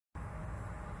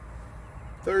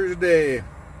Thursday,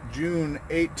 June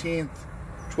 18th,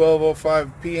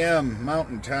 12:05 p.m.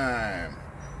 Mountain Time.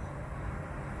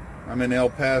 I'm in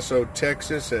El Paso,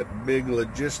 Texas at Big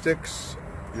Logistics,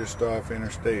 just off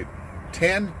Interstate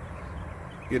 10.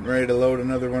 Getting ready to load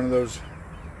another one of those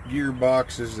gear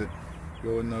boxes that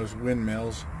go in those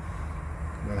windmills.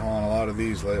 Been hauling a lot of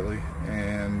these lately,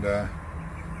 and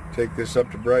take this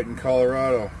up to Brighton,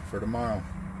 Colorado for tomorrow.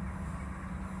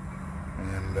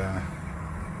 And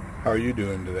how are you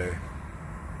doing today?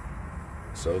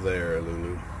 So there,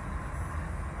 Lulu.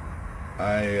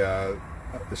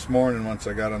 This morning, once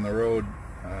I got on the road,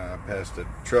 I passed a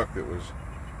truck that was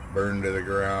burned to the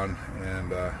ground,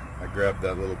 and I grabbed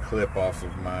that little clip off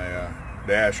of my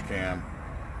dash cam,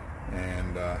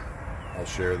 and I'll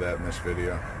share that in this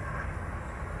video.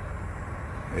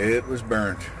 It was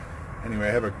burnt. Anyway,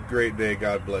 have a great day.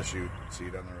 God bless you. See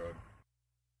you down the road.